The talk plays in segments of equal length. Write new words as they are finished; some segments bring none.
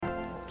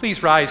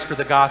Please rise for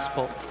the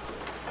gospel.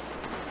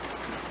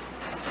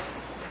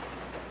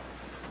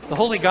 The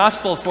Holy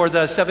Gospel for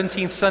the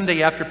 17th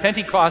Sunday after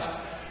Pentecost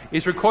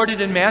is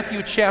recorded in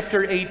Matthew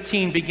chapter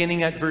 18,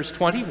 beginning at verse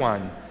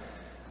 21.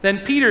 Then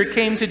Peter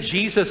came to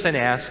Jesus and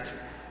asked,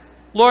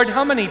 "Lord,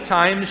 how many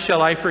times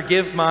shall I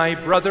forgive my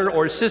brother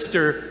or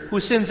sister who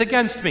sins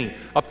against me?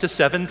 Up to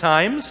 7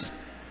 times?"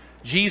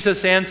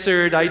 Jesus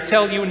answered, "I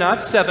tell you,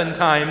 not 7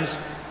 times,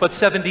 but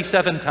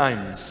 77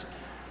 times.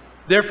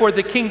 Therefore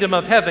the kingdom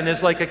of heaven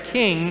is like a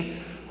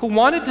king who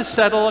wanted to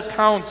settle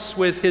accounts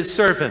with his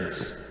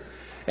servants.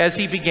 As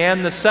he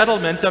began the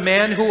settlement, a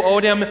man who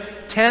owed him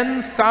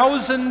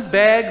 10,000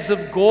 bags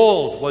of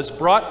gold was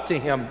brought to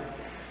him.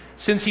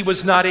 Since he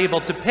was not able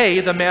to pay,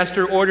 the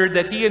master ordered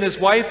that he and his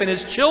wife and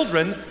his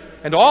children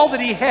and all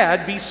that he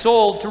had be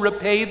sold to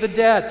repay the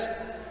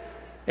debt.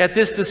 At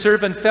this the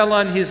servant fell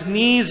on his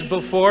knees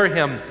before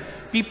him.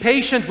 'Be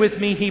patient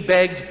with me,' he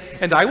begged,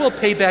 'and I will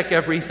pay back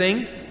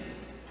everything.'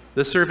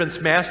 The servant's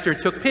master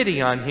took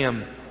pity on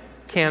him,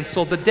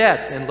 canceled the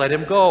debt, and let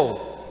him go.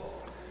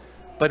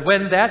 But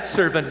when that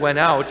servant went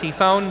out, he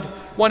found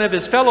one of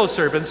his fellow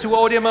servants who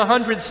owed him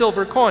 100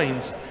 silver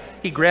coins.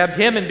 He grabbed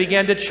him and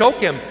began to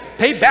choke him.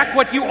 'Pay back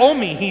what you owe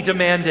me,' he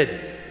demanded.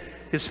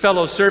 His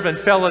fellow servant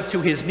fell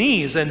to his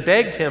knees and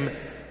begged him,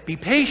 'Be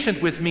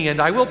patient with me, and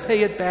I will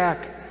pay it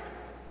back.'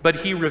 But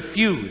he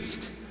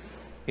refused.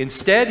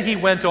 Instead, he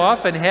went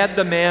off and had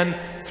the man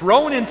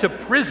thrown into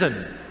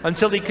prison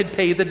until he could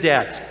pay the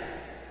debt.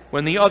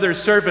 When the other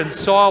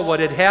servants saw what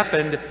had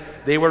happened,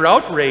 they were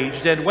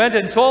outraged and went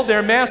and told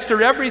their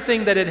master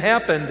everything that had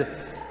happened.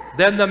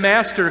 Then the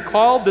master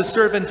called the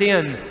servant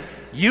in.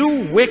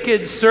 'You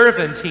wicked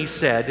servant,' he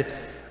said,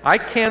 'I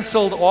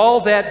canceled all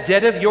that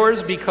debt of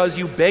yours because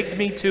you begged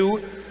me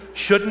to.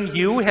 Shouldn't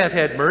you have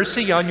had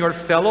mercy on your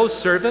fellow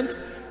servant,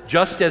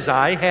 just as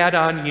I had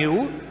on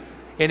you?'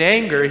 In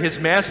anger, his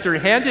master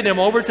handed him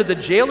over to the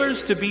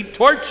jailers to be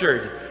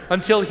tortured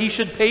until he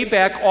should pay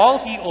back all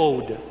he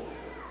owed.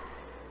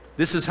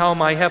 This is how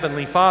my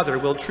heavenly Father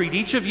will treat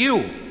each of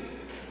you,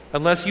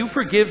 unless you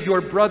forgive your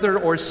brother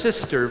or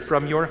sister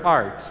from your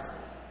heart."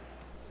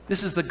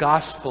 This is the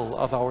gospel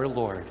of our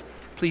Lord.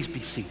 Please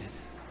be seated.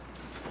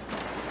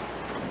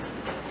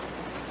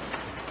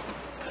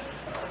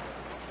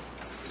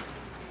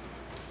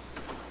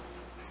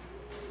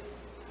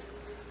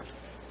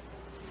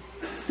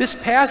 This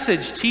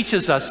passage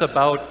teaches us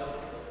about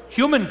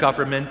human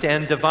government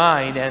and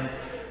divine, and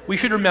we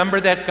should remember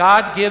that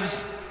God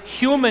gives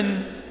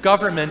human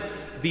government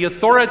the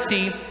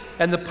authority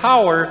and the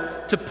power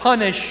to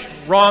punish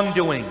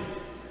wrongdoing.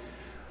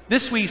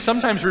 This we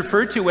sometimes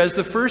refer to as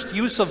the first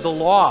use of the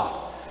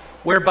law,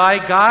 whereby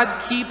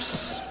God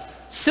keeps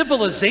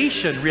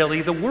civilization,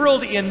 really, the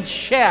world in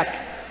check,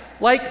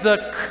 like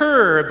the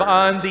curb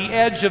on the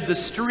edge of the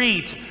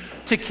street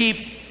to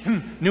keep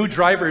new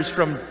drivers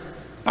from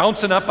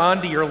bouncing up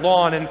onto your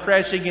lawn and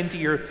crashing into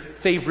your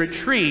favorite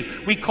tree.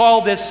 We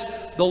call this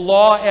the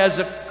law as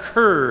a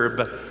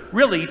curb,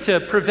 really to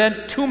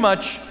prevent too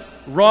much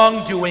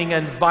wrongdoing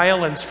and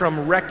violence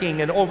from wrecking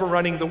and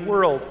overrunning the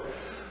world.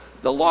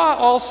 The law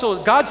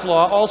also, God's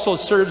law also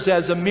serves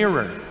as a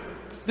mirror.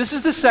 This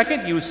is the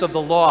second use of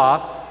the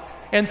law,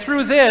 and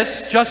through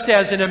this, just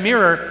as in a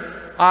mirror,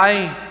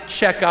 I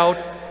check out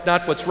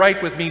not what's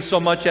right with me so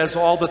much as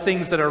all the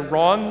things that are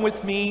wrong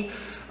with me,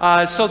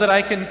 so that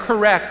I can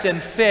correct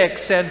and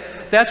fix, and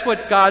that's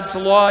what God's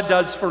law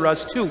does for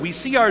us too. We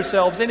see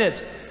ourselves in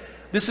it.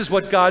 This is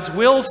what God's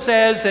will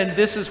says, and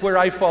this is where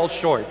I fall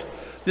short.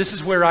 This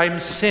is where I'm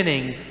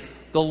sinning.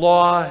 The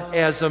law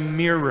as a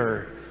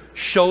mirror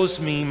shows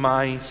me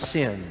my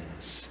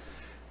sins,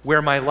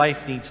 where my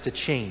life needs to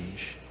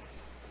change.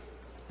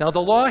 Now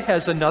the law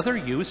has another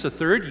use, a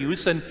third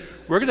use, and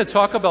we're going to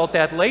talk about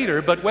that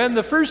later, but when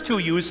the first two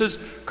uses,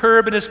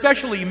 curb and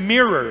especially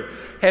mirror,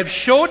 have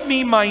showed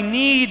me my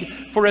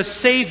need for a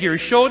Savior,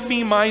 showed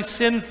me my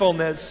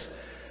sinfulness,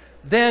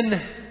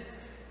 then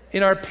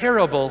in our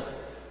parable,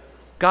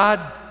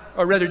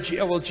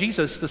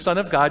 Jesus, the Son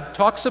of God,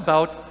 talks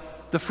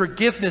about the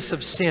forgiveness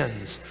of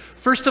sins.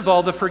 First of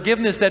all, the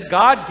forgiveness that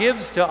God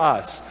gives to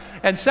us,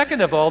 and second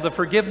of all, the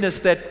forgiveness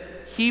that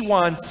He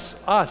wants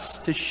us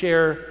to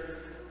share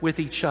with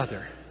each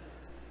other.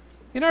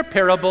 In our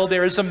parable,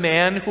 there is a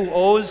man who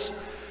owes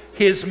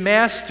his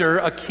master,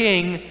 a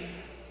king,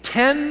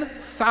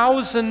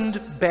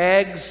 10,000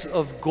 bags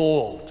of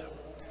gold,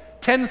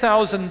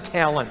 10,000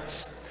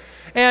 talents.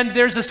 And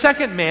there's a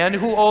second man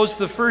who owes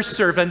the first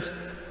servant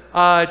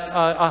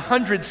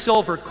 100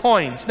 silver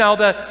coins. Now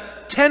the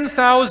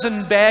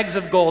 10,000 bags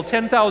of gold,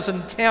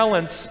 10,000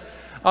 talents,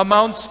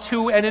 amounts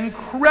to an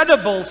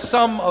incredible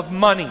sum of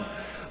money.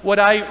 What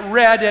I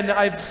read, and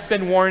I've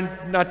been warned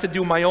not to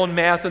do my own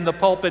math in the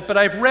pulpit, but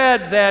I've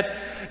read that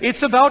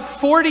it's about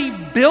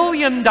 $40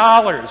 billion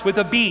with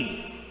a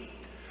B.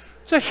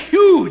 It's a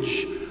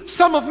huge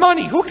sum of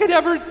money. Who could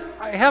ever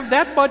have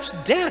that much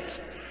debt?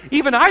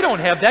 Even I don't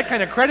have that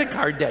kind of credit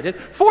card debt.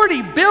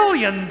 $40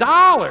 billion.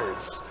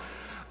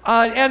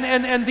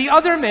 And the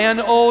other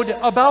man owed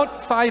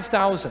about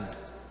 5,000.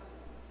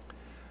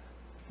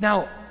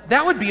 Now,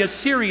 that would be a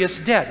serious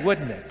debt,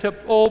 wouldn't it? To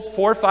owe $4,000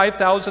 or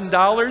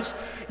 $5,000,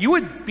 you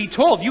would be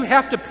told, you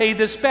have to pay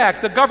this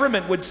back. The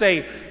government would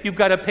say, you've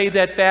got to pay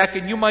that back,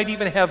 and you might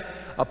even have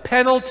a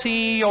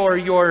penalty, or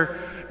your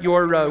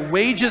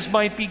wages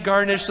might be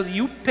garnished so that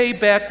you pay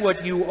back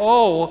what you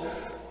owe.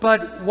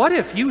 But what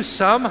if you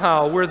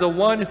somehow were the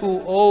one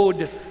who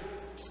owed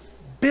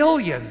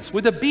billions,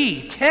 with a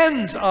B,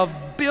 tens of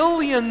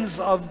billions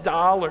of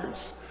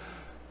dollars?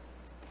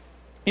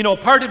 You know,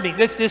 pardon me,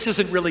 this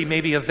isn't really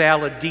maybe a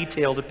valid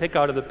detail to pick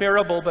out of the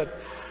parable,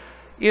 but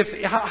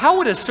how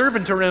would a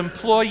servant or an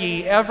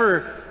employee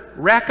ever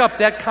rack up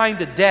that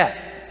kind of debt?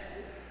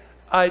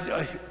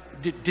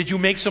 Did you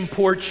make some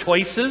poor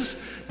choices?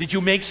 Did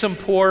you make some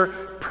poor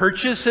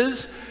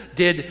purchases?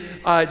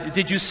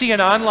 Did you see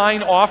an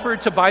online offer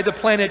to buy the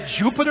planet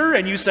Jupiter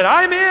and you said,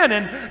 I'm in,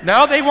 and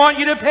now they want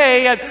you to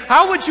pay? And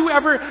how would you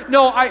ever?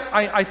 No,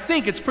 I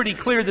think it's pretty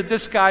clear that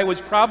this guy was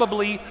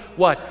probably,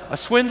 what, a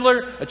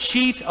swindler, a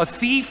cheat, a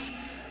thief.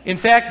 In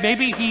fact,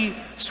 maybe he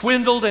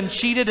swindled and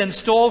cheated and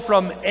stole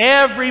from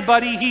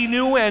everybody he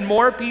knew and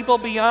more people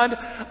beyond.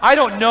 I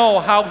don't know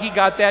how he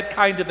got that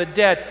kind of a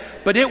debt,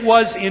 but it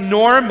was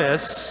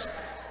enormous.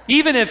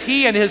 Even if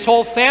he and his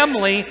whole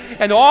family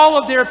and all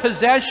of their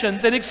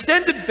possessions, and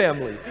extended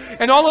family,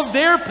 and all of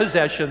their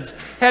possessions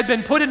had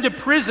been put into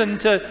prison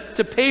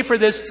to pay for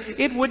this,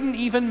 it wouldn't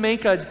even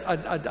make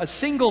a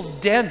single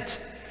dent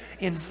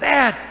in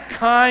that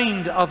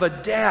kind of a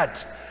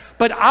debt.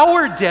 But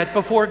our debt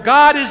before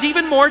God is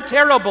even more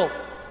terrible.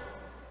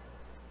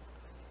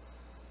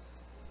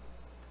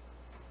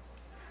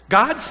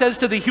 God says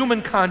to the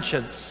human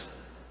conscience,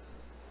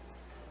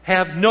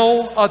 have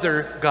no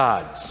other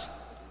gods.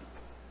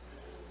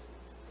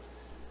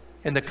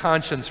 And the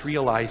conscience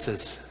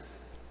realizes,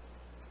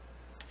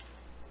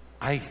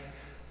 I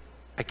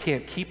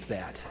can't keep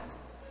that.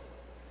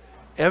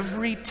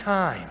 Every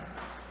time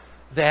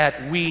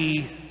that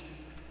we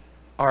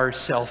are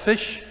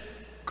selfish,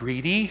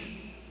 greedy,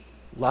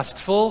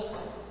 lustful,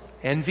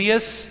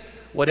 envious,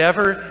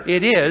 whatever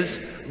it is,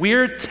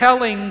 we're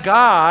telling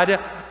God,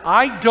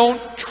 I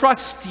don't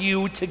trust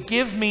you to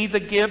give me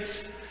the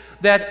gifts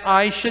that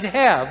I should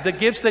have, the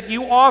gifts that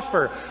you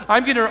offer.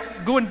 I'm going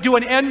to go and do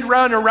an end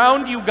run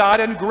around you,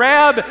 God, and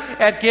grab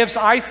at gifts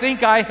I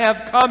think I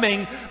have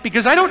coming,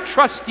 because I don't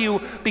trust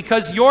you,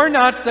 because you're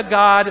not the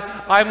God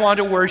I want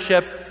to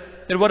worship.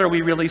 And what are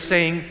we really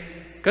saying?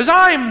 Because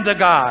I'm the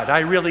God I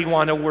really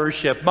want to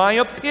worship. My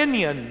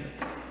opinion,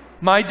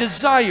 my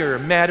desire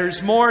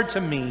matters more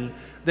to me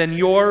than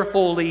your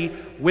holy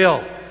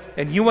will.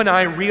 And you and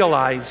I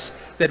realize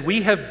that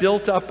we have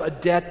built up a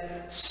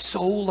debt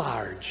so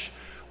large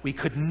we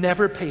could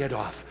never pay it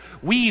off.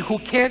 We who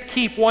can't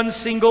keep one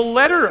single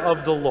letter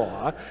of the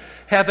law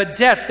have a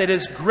debt that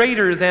is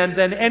greater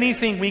than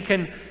anything we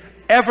can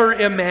ever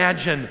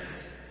imagine.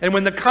 And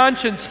when the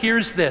conscience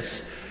hears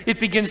this, it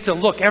begins to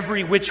look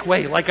every which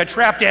way, like a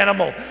trapped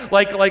animal,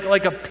 like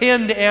a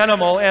pinned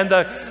animal. And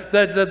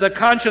the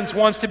conscience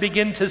wants to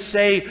begin to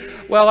say,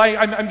 well,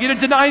 I'm going to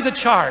deny the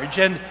charge.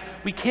 And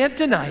we can't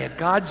deny it.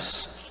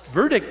 God's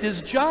verdict is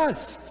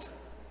just.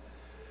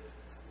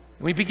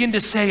 We begin to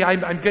say,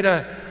 I'm going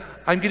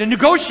to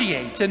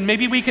negotiate, and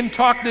maybe we can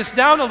talk this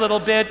down a little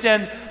bit,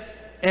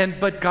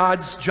 but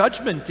God's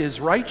judgment is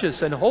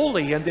righteous and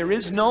holy, and there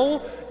is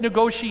no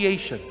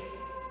negotiation.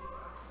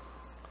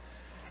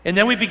 And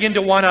then we begin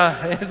to want to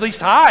at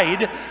least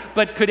hide,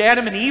 but could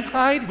Adam and Eve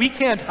hide? We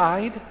can't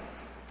hide.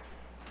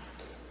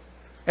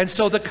 And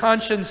so the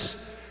conscience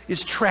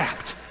is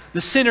trapped.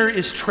 The sinner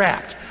is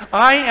trapped.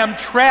 I am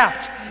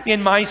trapped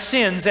in my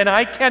sins, and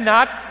I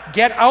cannot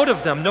get out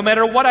of them, no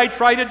matter what I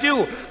try to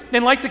do.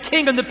 And like the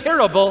king in the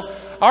parable,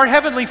 our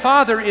Heavenly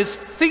Father is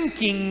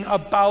thinking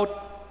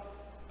about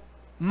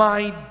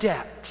my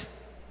debt.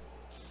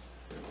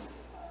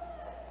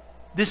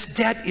 This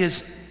debt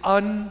is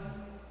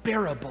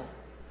unbearable.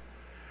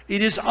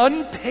 It is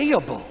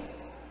unpayable.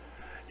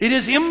 It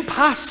is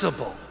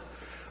impossible.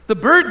 The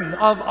burden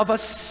of a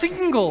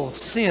single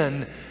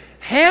sin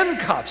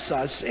handcuffs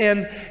us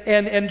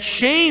and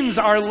chains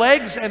our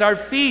legs and our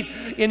feet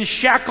in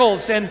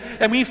shackles, and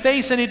we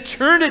face an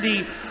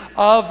eternity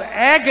of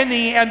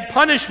agony and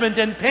punishment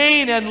and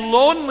pain and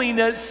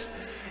loneliness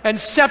and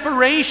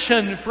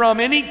separation from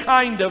any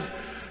kind of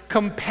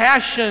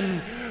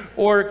compassion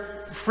or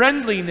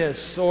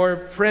friendliness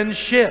or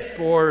friendship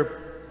or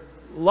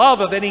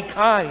love of any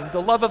kind.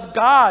 The love of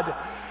God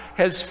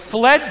has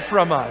fled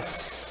from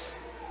us.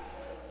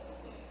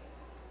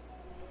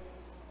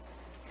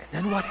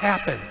 Then what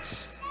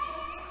happens?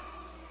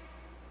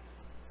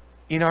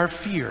 In our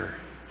fear,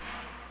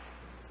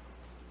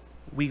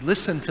 we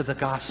listen to the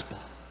gospel.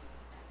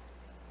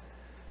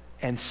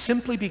 And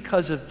simply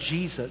because of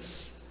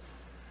Jesus,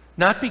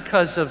 not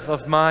because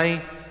of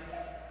my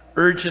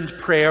urgent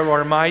prayer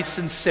or my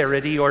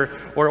sincerity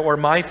or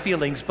my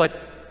feelings,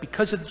 but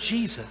because of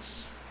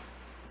Jesus,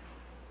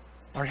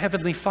 our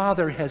Heavenly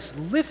Father has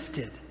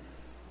lifted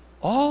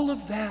all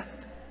of that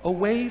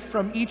away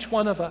from each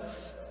one of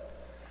us.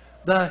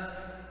 The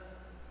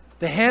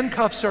The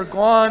handcuffs are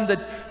gone,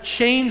 the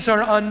chains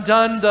are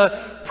undone,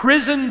 the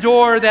prison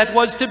door that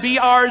was to be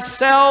our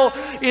cell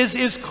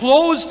is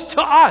closed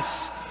to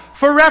us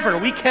forever.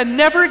 We can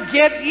never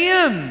get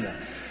in.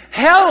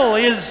 Hell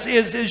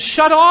is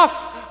shut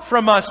off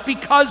from us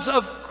because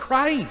of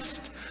Christ.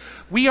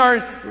 We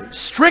are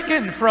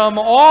stricken from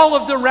all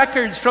of the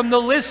records, from the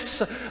lists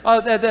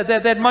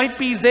that might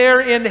be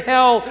there in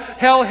hell.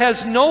 Hell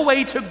has no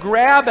way to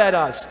grab at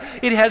us.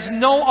 It has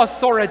no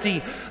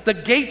authority. The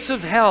gates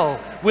of hell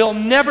will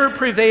never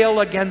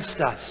prevail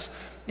against us.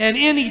 And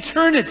in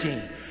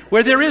eternity,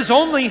 where there is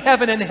only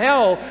heaven and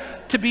hell,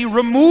 to be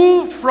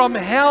removed from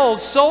hell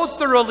so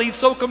thoroughly,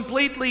 so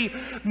completely,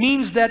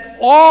 means that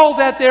all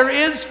that there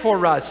is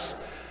for us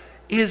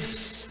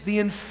is the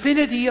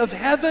infinity of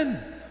heaven.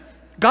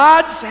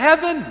 God's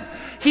heaven.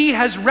 He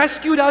has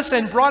rescued us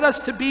and brought us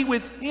to be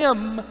with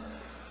Him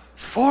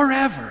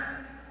forever.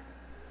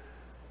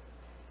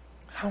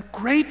 How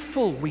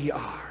grateful we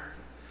are.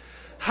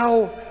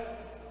 How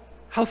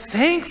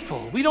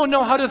thankful. We don't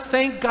know how to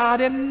thank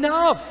God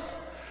enough.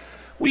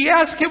 We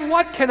ask Him,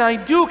 what can I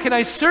do? Can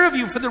I serve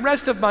You for the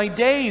rest of my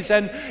days?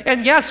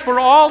 And yes, for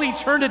all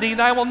eternity,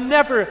 and I will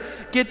never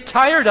get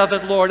tired of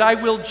it, Lord. I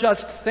will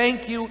just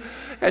thank You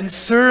and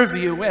serve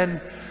You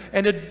and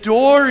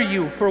adore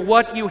You for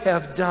what You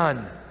have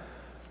done.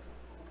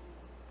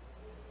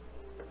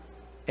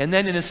 And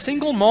then in a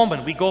single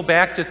moment, we go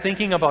back to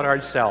thinking about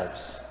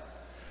ourselves,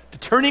 to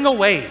turning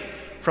away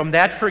from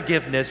that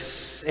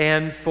forgiveness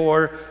and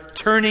for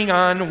turning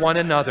on one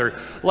another.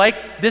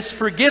 Like this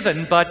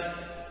forgiven but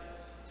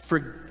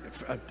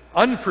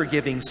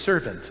unforgiving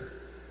servant,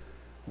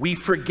 we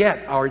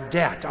forget our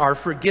debt, our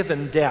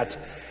forgiven debt,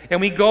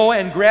 and we go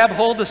and grab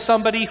hold of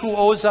somebody who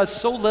owes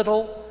us so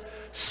little,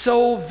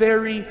 so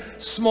very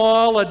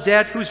small a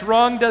debt, who's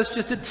wronged us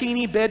just a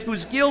teeny bit,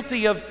 who's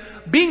guilty of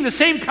being the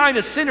same kind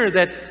of sinner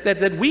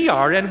that we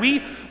are, and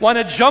we want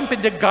to jump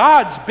into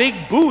God's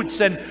big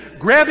boots and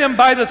grab Him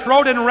by the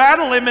throat and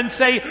rattle Him and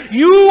say,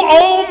 "You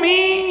owe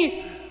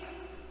me."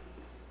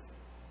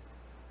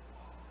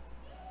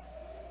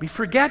 We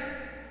forget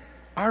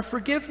our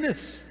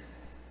forgiveness.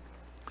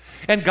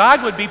 And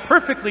God would be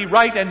perfectly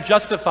right and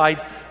justified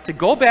to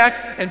go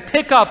back and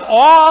pick up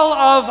all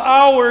of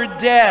our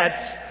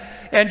debt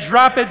and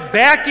drop it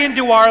back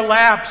into our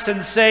laps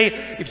and say,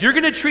 if you're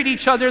going to treat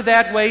each other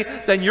that way,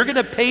 then you're going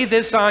to pay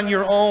this on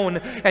your own,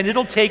 and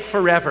it'll take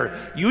forever.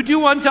 You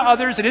do unto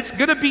others, and it's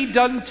going to be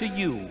done to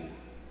you.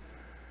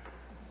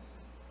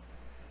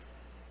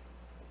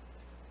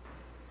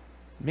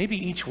 Maybe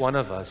each one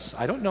of us,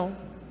 I don't know,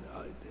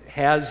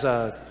 has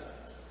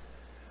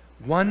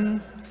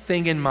one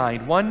thing in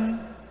mind,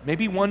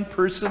 maybe one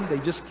person they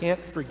just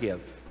can't forgive.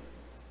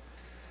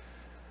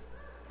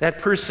 That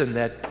person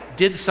that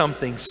did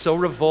something so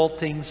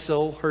revolting,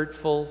 so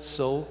hurtful,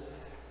 so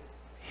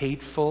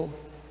hateful,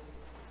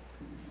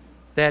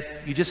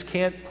 that you just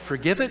can't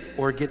forgive it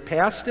or get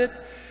past it.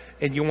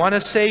 And you want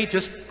to say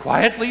just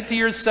quietly to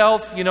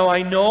yourself, you know,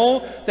 I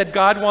know that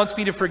God wants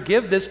me to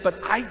forgive this, but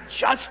I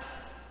just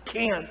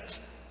can't.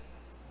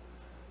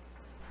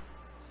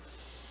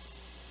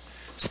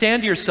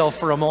 Stand yourself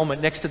for a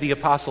moment next to the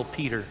Apostle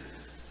Peter.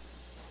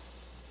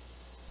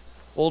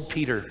 Old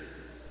Peter.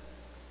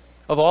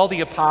 Of all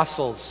the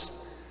apostles,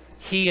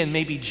 he and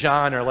maybe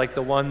John are like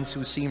the ones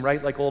who seem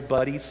right like old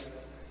buddies.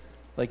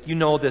 Like, you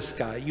know this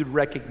guy, you'd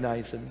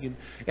recognize him.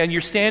 And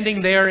you're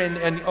standing there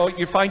and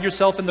you find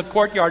yourself in the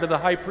courtyard of the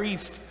high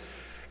priest.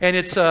 And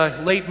it's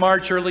a late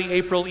March, early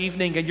April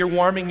evening, and you're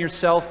warming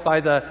yourself by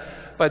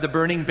the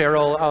burning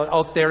barrel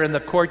out there in the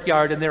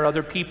courtyard, and there are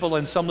other people,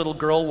 and some little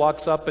girl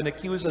walks up and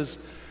accuses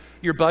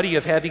your buddy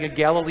of having a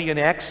Galilean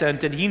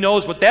accent, and he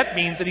knows what that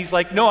means, and he's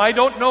like, no, I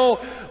don't know,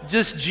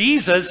 just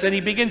Jesus, and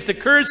he begins to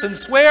curse and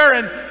swear,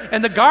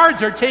 and the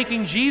guards are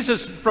taking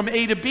Jesus from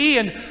A to B,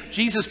 and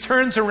Jesus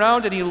turns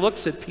around and he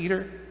looks at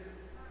Peter,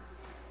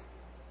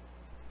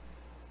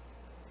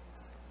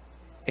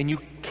 and you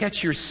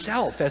catch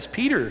yourself as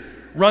Peter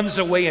runs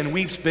away and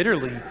weeps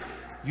bitterly.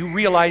 You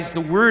realize the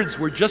words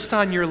were just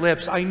on your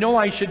lips. I know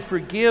I should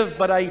forgive,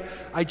 but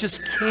I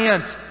just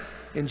can't.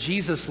 And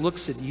Jesus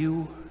looks at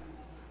you.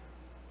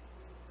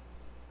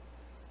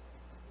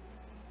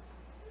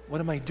 What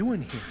am I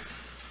doing here?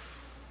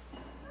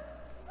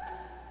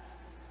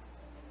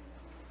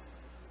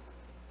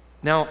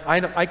 Now,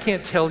 I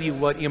can't tell you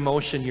what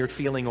emotion you're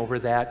feeling over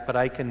that, but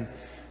I can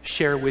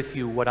share with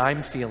you what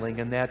I'm feeling,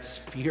 and that's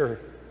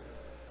fear.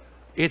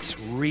 It's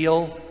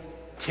real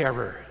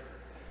terror.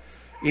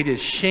 It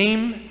is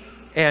shame,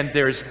 and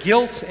there's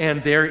guilt,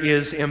 and there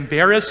is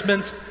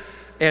embarrassment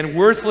and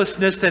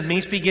worthlessness that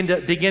makes begin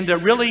to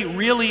really,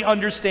 really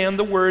understand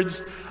the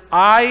words,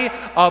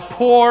 I, a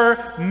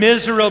poor,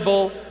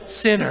 miserable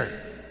sinner.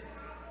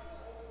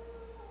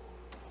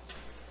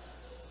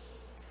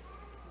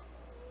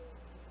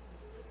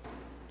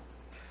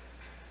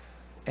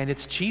 And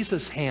it's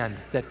Jesus' hand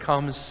that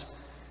comes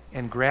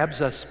and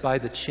grabs us by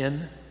the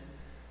chin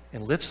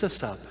and lifts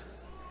us up.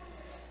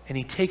 And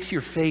he takes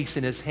your face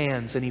in his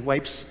hands and he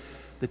wipes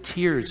the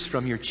tears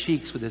from your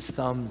cheeks with his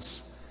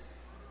thumbs.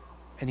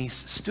 and He's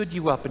stood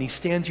you up, and He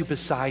stands you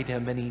beside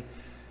Him, and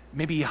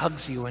maybe He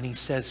hugs you, and He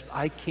says,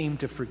 I came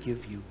to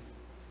forgive you.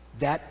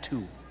 That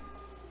too.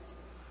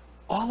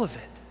 All of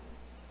it.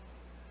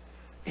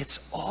 It's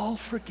all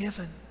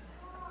forgiven.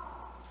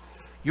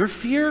 Your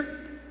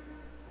fear,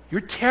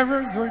 your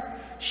terror, your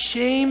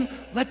shame,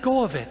 let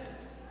go of it.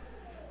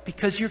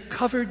 Because you're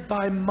covered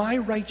by my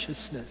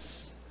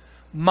righteousness,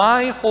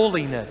 my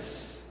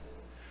holiness.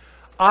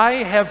 I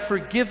have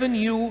forgiven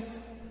you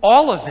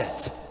all of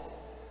it,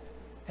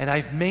 and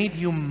I've made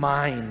you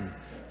mine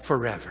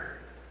forever.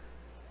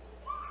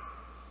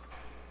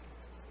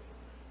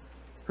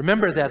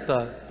 Remember that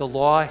the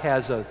law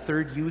has a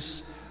third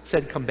use.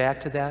 Said, come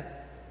back to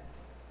that.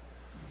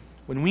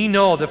 When we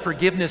know the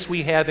forgiveness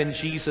we have in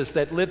Jesus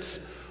that lifts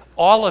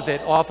all of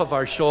it off of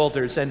our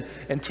shoulders and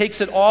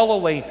takes it all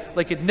away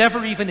like it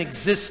never even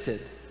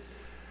existed,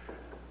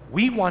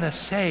 we want to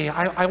say,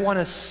 I want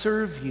to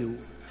serve you.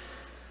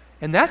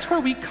 And that's where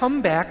we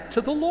come back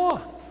to the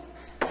law.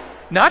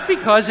 Not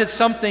because it's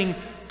something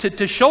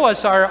to show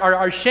us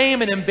our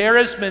shame and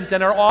embarrassment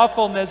and our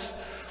awfulness,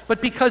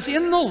 but because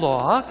in the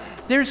law,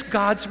 there's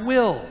God's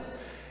will.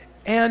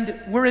 And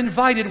we're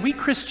invited, we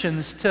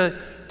Christians, to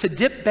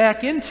dip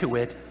back into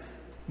it,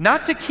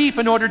 not to keep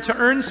in order to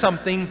earn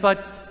something,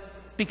 but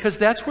because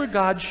that's where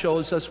God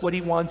shows us what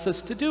He wants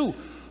us to do.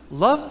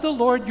 Love the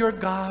Lord your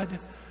God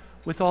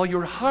with all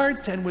your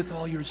heart and with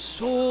all your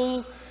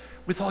soul,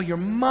 with all your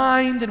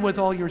mind and with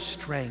all your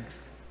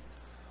strength.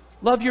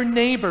 Love your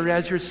neighbor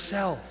as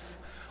yourself.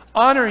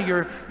 Honor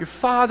your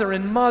father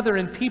and mother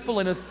and people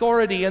in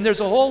authority. And there's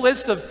a whole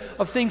list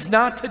of things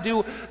not to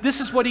do.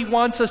 This is what He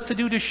wants us to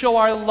do to show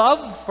our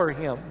love for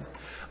Him.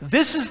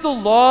 This is the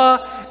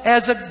law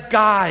as a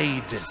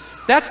guide.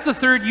 That's the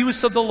third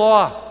use of the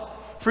law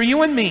for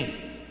you and me.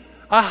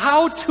 A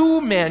how-to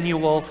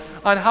manual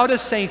on how to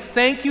say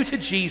thank you to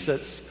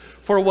Jesus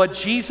for what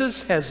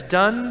Jesus has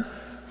done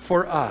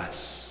for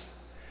us.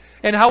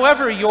 And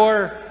however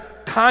your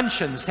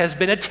conscience has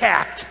been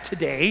attacked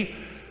today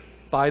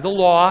by the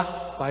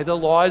law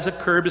as a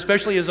curb,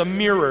 especially as a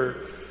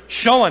mirror,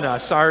 showing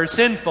us our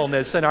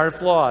sinfulness and our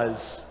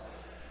flaws,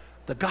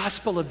 the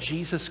gospel of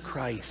Jesus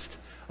Christ,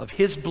 of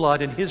His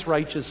blood and His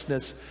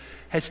righteousness,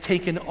 has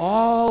taken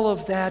all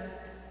of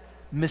that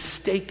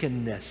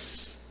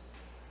mistakenness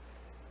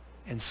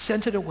and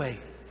sent it away.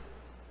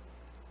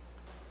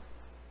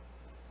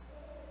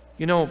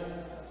 You know,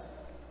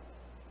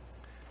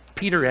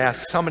 Peter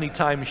asks, how many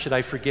times should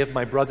I forgive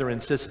my brother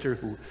and sister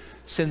who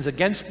sins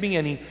against me?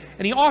 And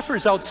he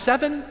offers out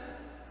 7.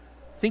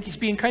 I think he's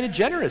being kind of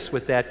generous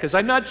with that, because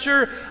I'm not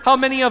sure how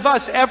many of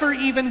us ever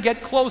even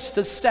get close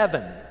to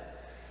 7.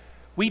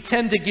 We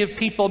tend to give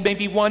people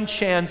maybe 1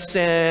 chance,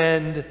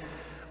 and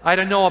I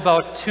don't know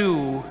about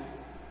 2.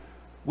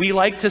 We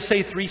like to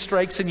say 3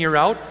 strikes and you're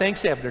out.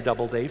 Thanks, Abner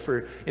Doubleday,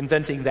 for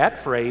inventing that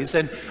phrase.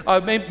 And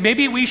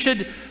maybe we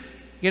should,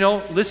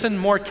 listen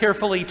more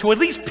carefully to at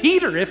least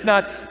Peter, if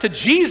not to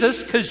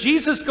Jesus, because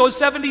Jesus goes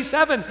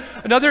 77.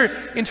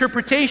 Another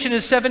interpretation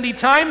is 70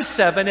 times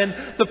 7, and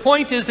the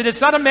point is that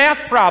it's not a math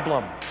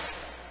problem.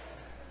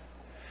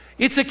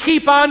 It's a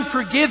keep on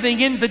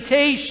forgiving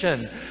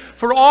invitation.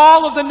 For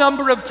all of the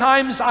number of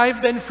times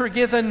I've been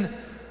forgiven,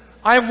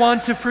 I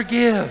want to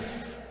forgive.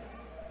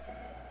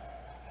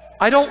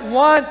 I don't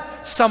want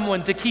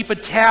someone to keep a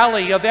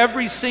tally of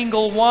every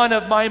single one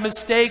of my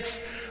mistakes,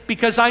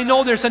 because I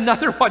know there's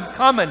another one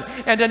coming,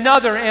 and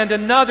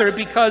another,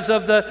 because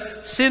of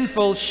the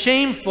sinful,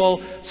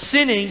 shameful,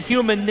 sinning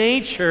human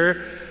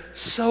nature.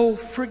 So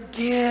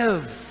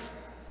forgive.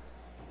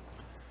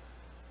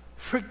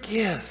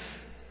 Forgive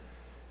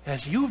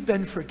as you've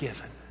been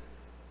forgiven.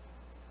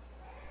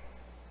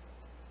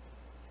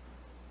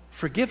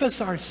 Forgive us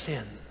our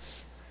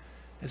sins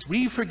as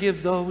we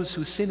forgive those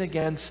who sin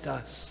against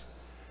us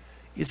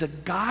is a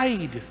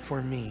guide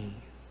for me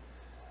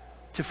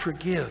to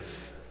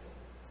forgive,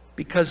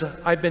 because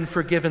I've been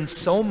forgiven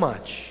so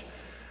much,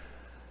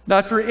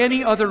 not for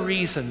any other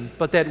reason,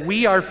 but that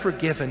we are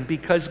forgiven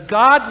because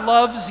God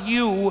loves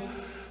you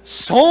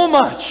so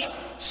much,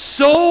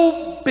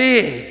 so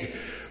big,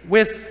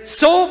 with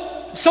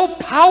so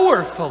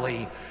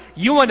powerfully.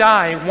 You and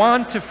I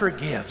want to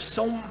forgive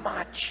so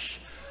much,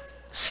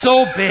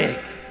 so big,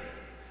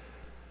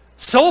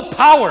 so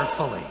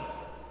powerfully,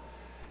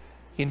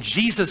 in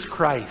Jesus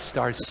Christ,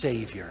 our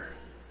Savior,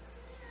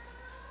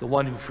 the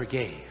one who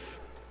forgave.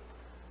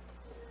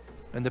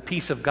 And the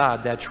peace of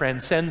God that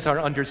transcends our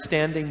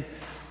understanding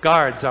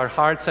guards our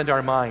hearts and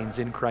our minds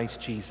in Christ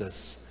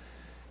Jesus.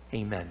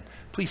 Amen.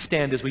 Please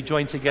stand as we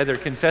join together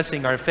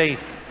confessing our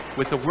faith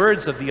with the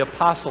words of the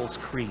Apostles'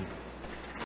 Creed.